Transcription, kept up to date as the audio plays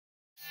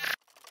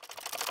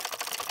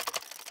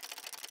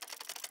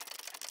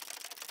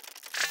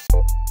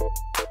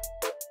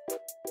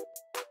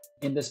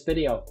In this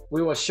video,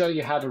 we will show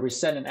you how to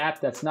reset an app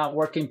that's not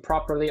working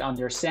properly on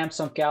your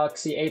Samsung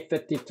Galaxy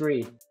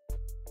A53.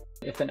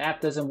 If an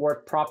app doesn't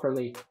work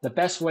properly, the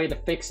best way to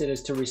fix it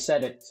is to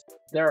reset it.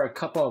 There are a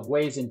couple of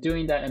ways in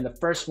doing that, and the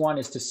first one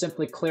is to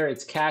simply clear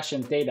its cache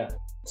and data.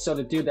 So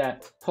to do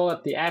that, pull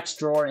up the apps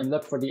drawer and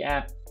look for the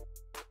app.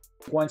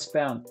 Once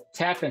found,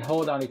 tap and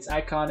hold on its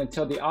icon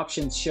until the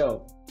options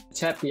show.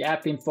 Tap the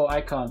app info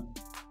icon.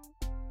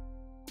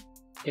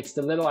 It's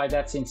the little eye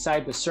that's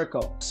inside the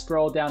circle.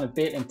 Scroll down a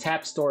bit and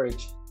tap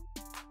storage.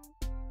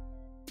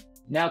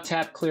 Now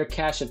tap clear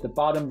cache at the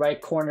bottom right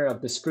corner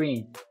of the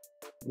screen.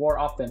 More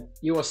often,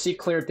 you will see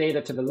clear data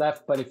to the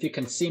left, but if you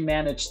can see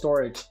manage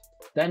storage,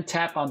 then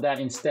tap on that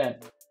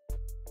instead.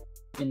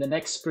 In the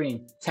next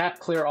screen, tap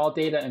clear all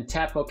data and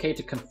tap OK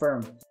to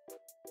confirm.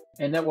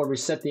 And that will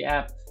reset the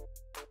app.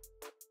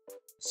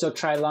 So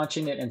try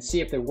launching it and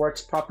see if it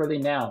works properly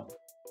now.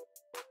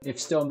 If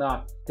still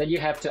not, then you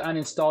have to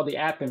uninstall the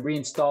app and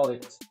reinstall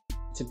it.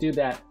 To do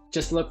that,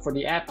 just look for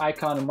the app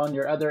icon among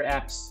your other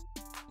apps.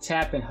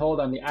 Tap and hold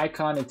on the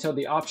icon until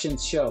the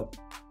options show.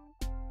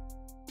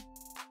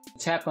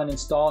 Tap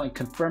uninstall and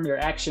confirm your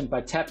action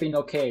by tapping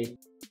OK.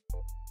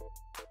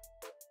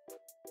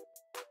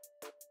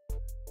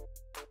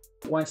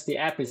 Once the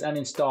app is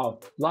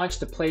uninstalled, launch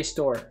the Play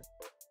Store.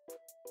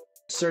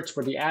 Search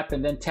for the app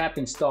and then tap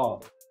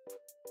install.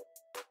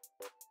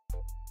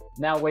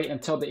 Now wait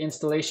until the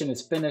installation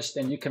is finished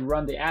and you can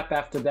run the app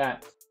after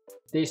that.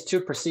 These two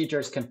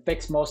procedures can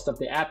fix most of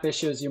the app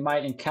issues you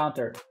might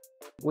encounter.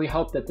 We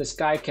hope that this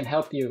guide can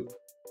help you.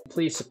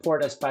 Please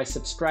support us by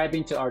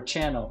subscribing to our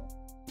channel.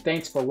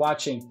 Thanks for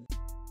watching.